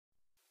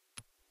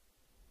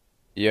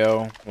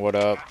Yo, what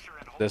up?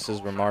 This is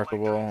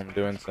Remarkable. I'm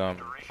doing some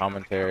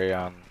commentary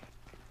on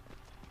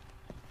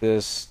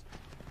this,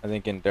 I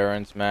think,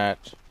 endurance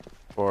match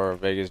for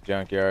Vegas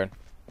Junkyard.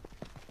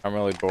 I'm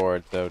really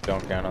bored, so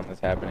don't count on this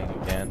happening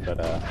again, but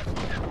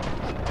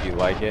if you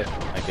like it,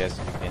 I guess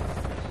you can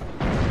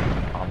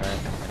comment,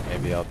 and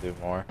maybe I'll do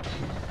more.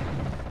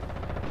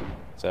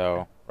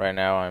 So, right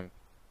now I'm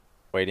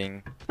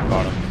waiting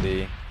bottom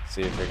C,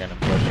 see if they're going to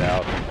push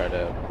out and try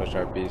to push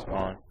our B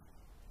spawn.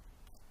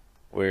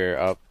 We're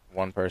up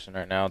one person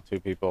right now.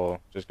 Two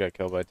people just got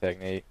killed by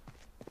technique.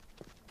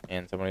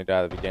 And somebody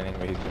died at the beginning,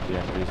 but he's going to be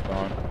on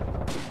respawn.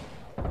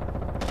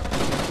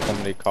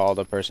 Somebody called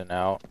a person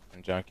out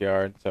in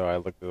Junkyard, so I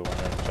looked at the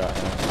window and shot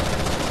him.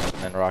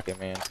 And then Rocket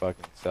Man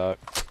fucking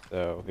sucks,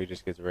 so he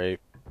just gets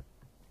raped.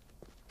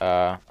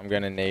 I'm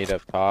going to nade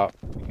up top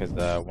because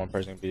one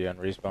person can be on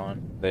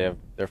respawn.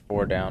 They're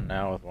 4 down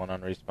now with 1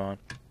 on respawn.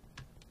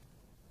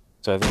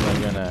 So I think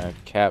I'm gonna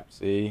cap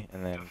C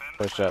and then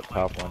push up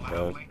top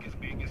windows.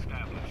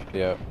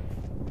 Yep.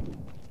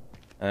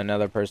 And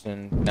another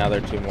person, now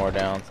they're 2 more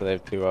down, so they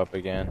have 2 up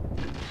again.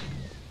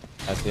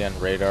 I see on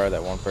radar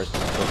that one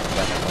person is pushing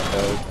down the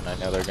windows, and I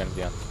know they're gonna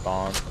be on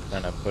spawn. I'm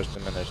trying to push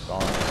them in their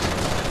spawn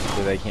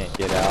so they can't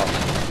get out.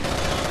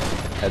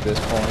 At this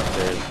point,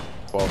 there's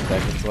 12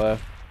 seconds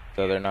left,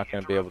 so they're not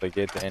gonna be able to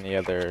get to any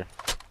other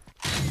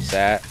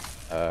sat.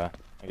 I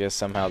guess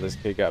somehow this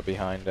kid got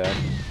behind us.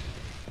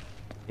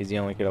 He's the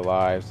only kid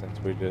alive since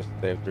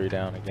they have 3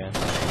 down again.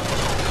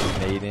 He's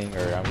nading,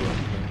 or I'm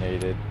getting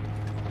naded.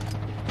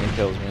 He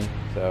kills me,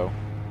 so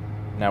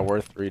now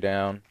we're 3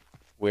 down.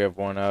 We have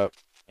 1 up,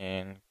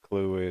 and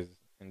Clue is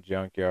in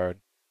Junkyard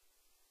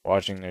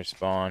watching their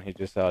spawn. He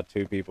just saw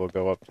 2 people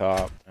go up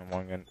top and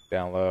 1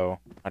 down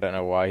low. I don't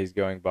know why he's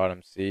going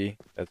bottom C.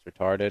 That's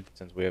retarded.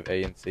 Since we have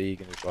A and C, you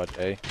can just watch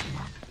A.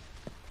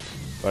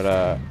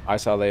 But I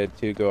saw they had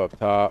 2 go up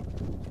top,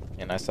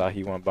 and I saw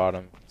he went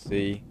bottom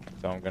C.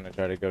 So I'm gonna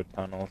try to go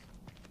tunnels.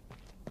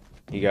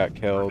 He got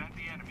killed,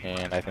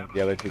 and I think the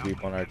other 2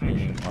 people on our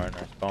team are in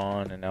our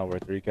spawn, and now we're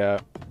 3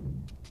 cap.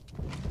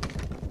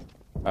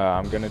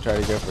 I'm gonna try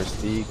to go for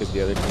C because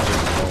the other team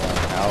doesn't know one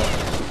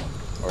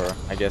out, or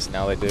I guess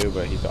now they do,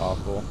 but he's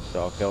awful, so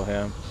I'll kill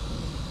him.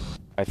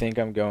 I think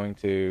I'm going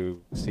to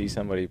see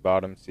somebody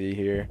bottom C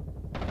here.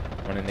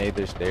 I'm gonna nade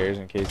their stairs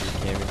in case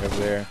he's camping over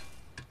there.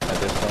 At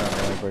this point, I'm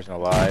the only person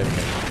alive.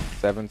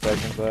 7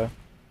 seconds left.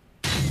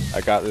 I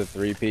got the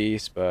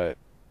 3-piece, but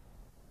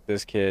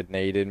this kid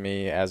naded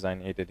me as I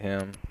naded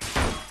him.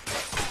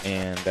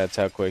 And that's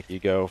how quick you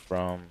go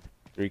from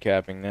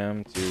 3-capping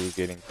them to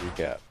getting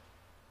 3-cap.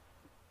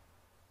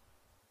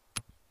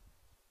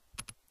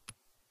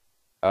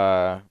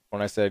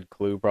 When I said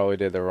Clue probably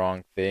did the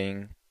wrong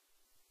thing,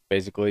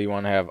 basically you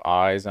want to have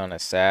eyes on a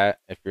sat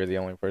if you're the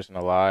only person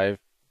alive,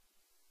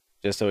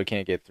 just so it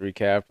can't get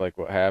 3-capped like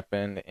what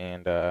happened.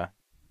 And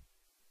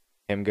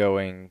him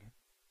going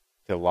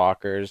to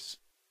lockers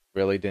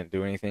really didn't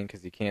do anything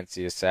because you can't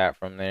see a sat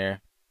from there,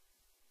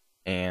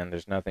 and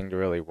there's nothing to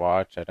really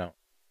watch. I don't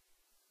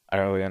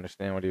really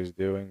understand what he was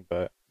doing,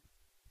 but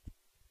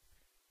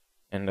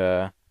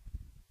I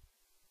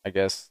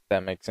guess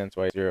that makes sense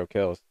why 0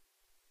 kills.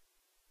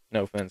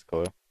 No offense,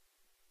 Clue.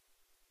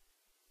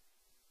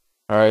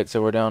 Alright,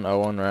 so we're down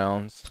 0-1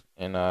 rounds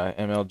in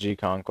MLG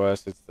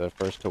Conquest. It's the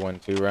first to win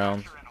 2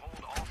 rounds.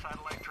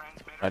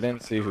 I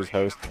didn't see who's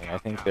hosting. I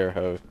think they're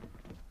host.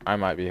 I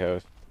might be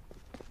host.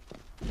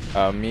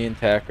 Me and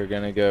Tech are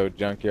gonna go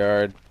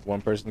Junkyard.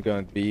 One person's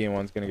going B and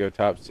one's gonna go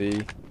top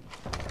C.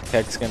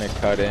 Tech's gonna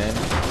cut in,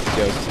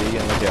 go C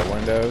and look at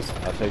windows.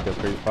 I'll take the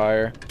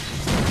pre-fire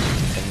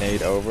and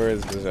nade over.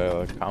 This is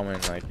a common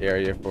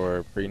area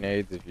for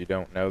pre-nades. If you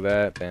don't know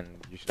that, then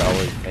you should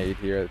always nade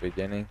here at the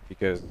beginning,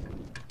 because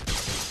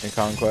in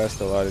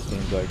Conquest a lot of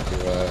teams like to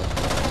run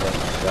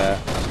that.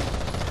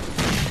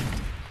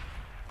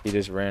 He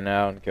just ran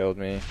out and killed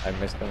me. I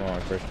missed him on my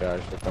first shot.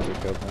 I should have probably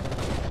killed him.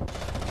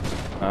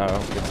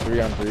 It's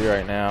 3-on-3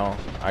 right now.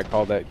 I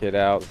called that kid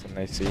out, and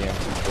they see him.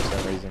 For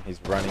some reason,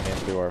 he's running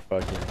into our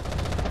fucking,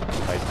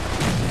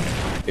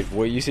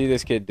 what you see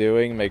this kid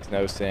doing makes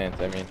no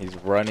sense. I mean, he's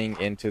running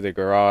into the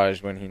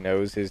garage when he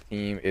knows his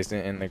team isn't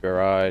in the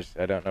garage.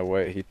 I don't know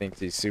what he thinks,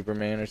 he's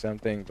Superman or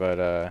something,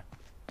 but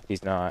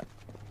he's not.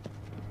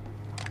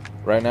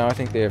 Right now, I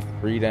think they have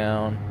 3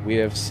 down. We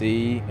have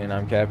C, and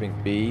I'm capping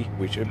B.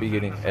 We should be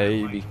getting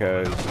A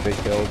because they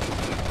killed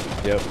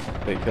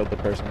the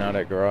person out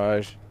at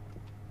garage.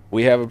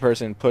 We have a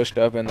person pushed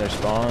up in their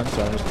spawn,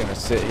 so I'm just going to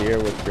sit here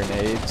with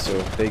grenades, so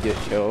if they get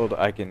killed,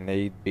 I can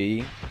nade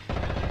B.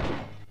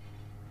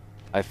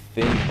 I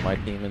think my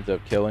team ends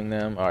up killing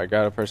them. I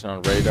got a person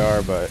on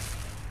radar, but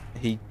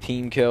he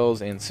team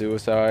kills and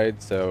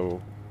suicide,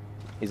 so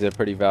he's a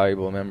pretty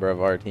valuable member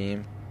of our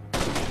team.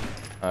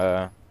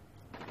 Thanks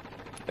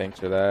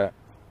for that.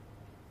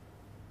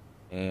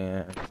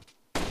 And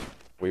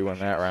we won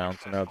that round,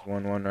 so now it's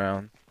 1-1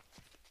 round.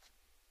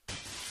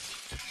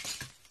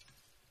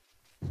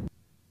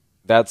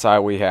 That side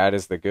we had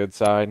is the good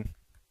side,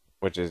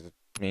 which is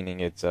meaning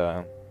it's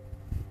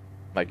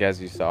like as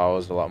you saw, it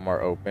was a lot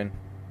more open.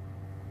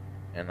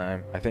 and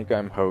I think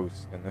I'm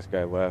host, and this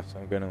guy left, so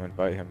I'm gonna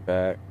invite him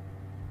back.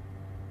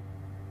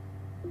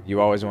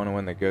 You always want to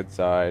win the good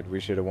side. We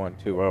should have won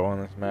 2-0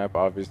 on this map,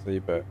 obviously,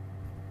 but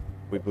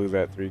we blew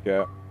that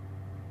 3-cap.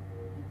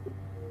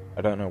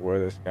 I don't know where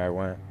this guy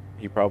went.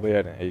 He probably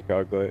had an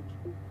ACOG glitch.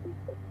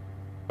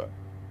 But,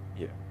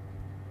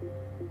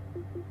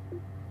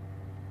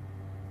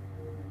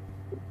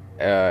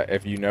 yeah.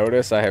 If you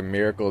notice, I have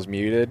Miracles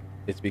muted.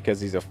 It's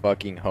because he's a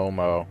fucking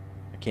homo.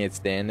 I can't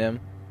stand him.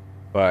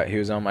 But he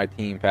was on my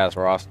team past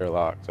roster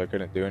lock, so I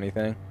couldn't do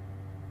anything.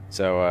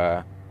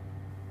 So,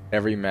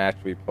 every match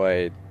we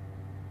played,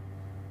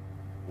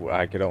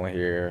 I could only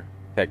hear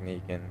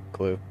technique and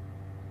clue.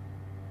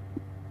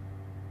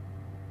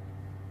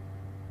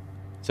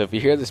 So if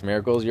you hear this,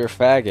 Miracles, you're a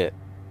faggot.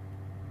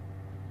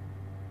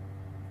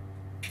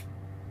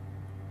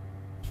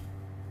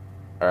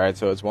 Alright,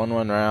 so it's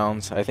 1-1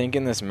 rounds. I think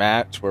in this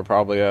match, we're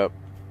probably up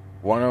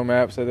 1-0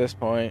 maps at this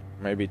point.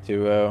 Maybe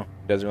 2-0. It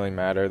doesn't really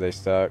matter. They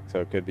suck, so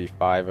it could be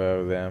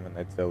 5-0 them, and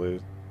they'd still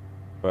lose.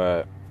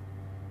 But,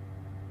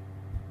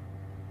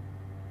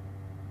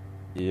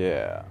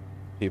 yeah.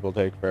 People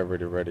take forever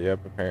to ready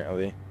up,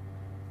 apparently.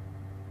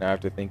 Now I have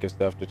to think of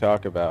stuff to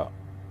talk about.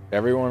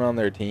 Everyone on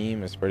their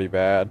team is pretty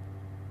bad.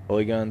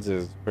 Holy Guns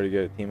is pretty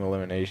good at team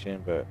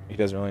elimination, but he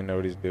doesn't really know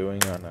what he's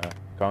doing on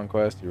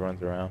Conquest. He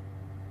runs around.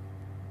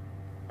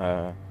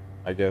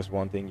 I guess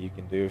one thing you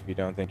can do if you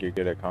don't think you're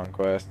good at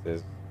Conquest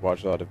is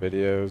watch a lot of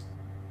videos.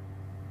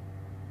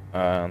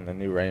 On the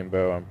new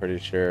Rainbow, I'm pretty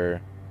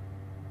sure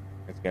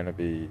it's going to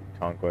be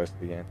Conquest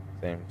again.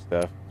 Same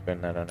stuff. It's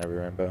been that on every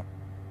Rainbow.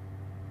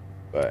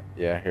 But,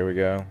 yeah, here we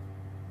go.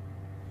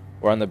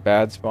 We're on the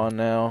bad spawn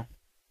now,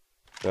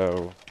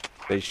 so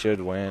they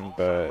should win,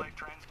 but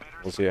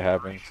we'll see what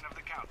happens.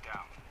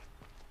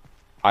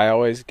 I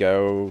always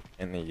go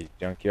in the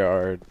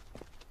Junkyard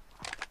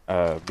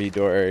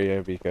B-door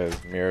area because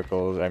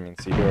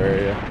C-door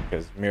area,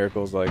 because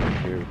Miracles like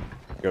to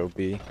go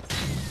B.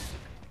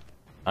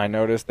 I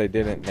noticed they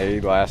didn't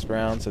nade last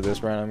round, so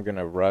this round I'm going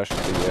to rush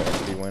the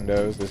empty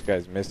windows. This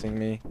guy's missing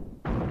me,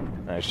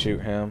 and I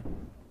shoot him.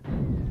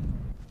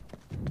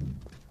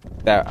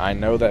 I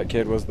know that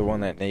kid was the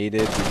one that naded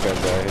because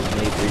his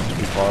nade reached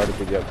too far to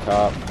be up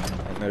top,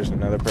 and there's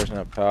another person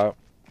up top.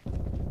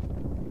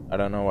 I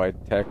don't know why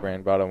Tech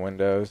ran bottom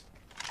windows.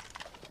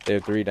 They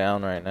have 3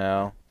 down right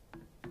now.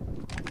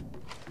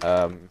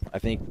 I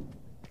think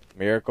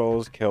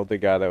Miracles killed the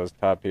guy that was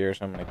top here,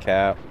 so I'm going to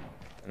cap.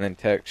 And then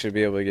Tech should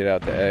be able to get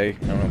out to A.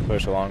 I'm going to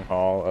push a long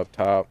haul up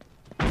top.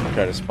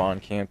 Try to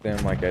spawn camp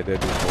them like I did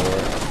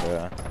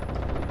before.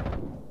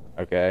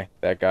 Okay,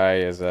 that guy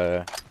is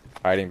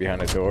hiding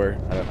behind a door.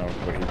 I don't know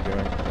what he's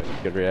doing. But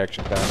good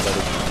reaction time,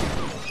 buddy.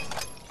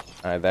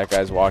 Alright, that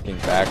guy's walking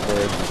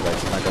backwards. He's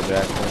like Michael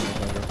Jackson or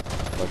something.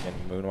 Fucking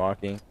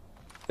moonwalking.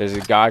 There's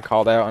a guy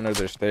called out under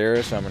their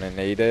stairs, so I'm going to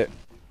nade it.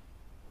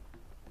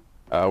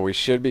 We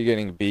should be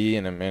getting B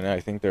in a minute. I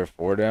think they're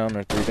 4 down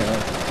or 3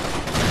 down.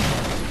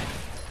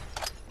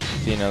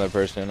 See another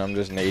person. I'm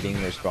just nading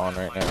their spawn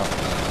right now.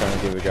 I'm trying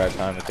to give the guy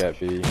time to get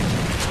B.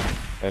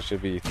 That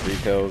should be 3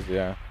 kills,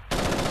 yeah.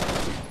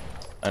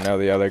 I know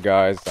the other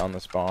guy's on the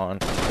spawn.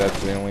 That's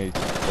the only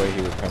way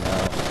he would come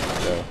out.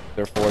 So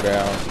they're 4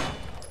 down.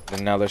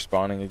 And now they're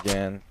spawning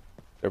again.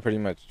 They're pretty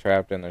much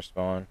trapped in their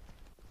spawn.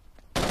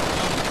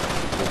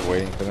 Just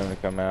waiting for them to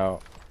come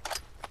out.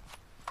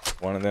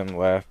 One of them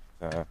left.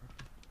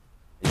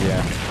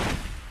 Yeah.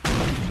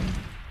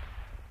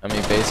 I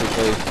mean,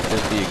 basically,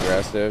 just be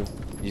aggressive.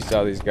 You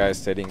saw these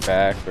guys sitting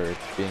back or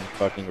being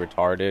fucking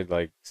retarded,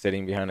 like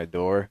sitting behind a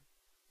door.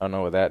 I don't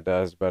know what that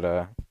does,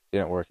 but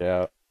didn't work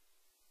out.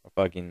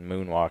 Fucking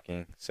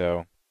moonwalking.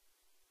 So,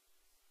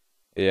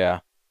 yeah.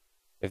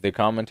 If the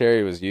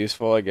commentary was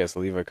useful, I guess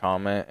leave a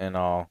comment and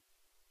I'll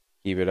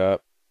keep it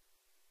up.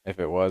 If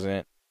it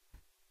wasn't,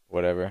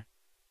 whatever.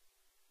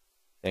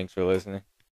 Thanks for listening.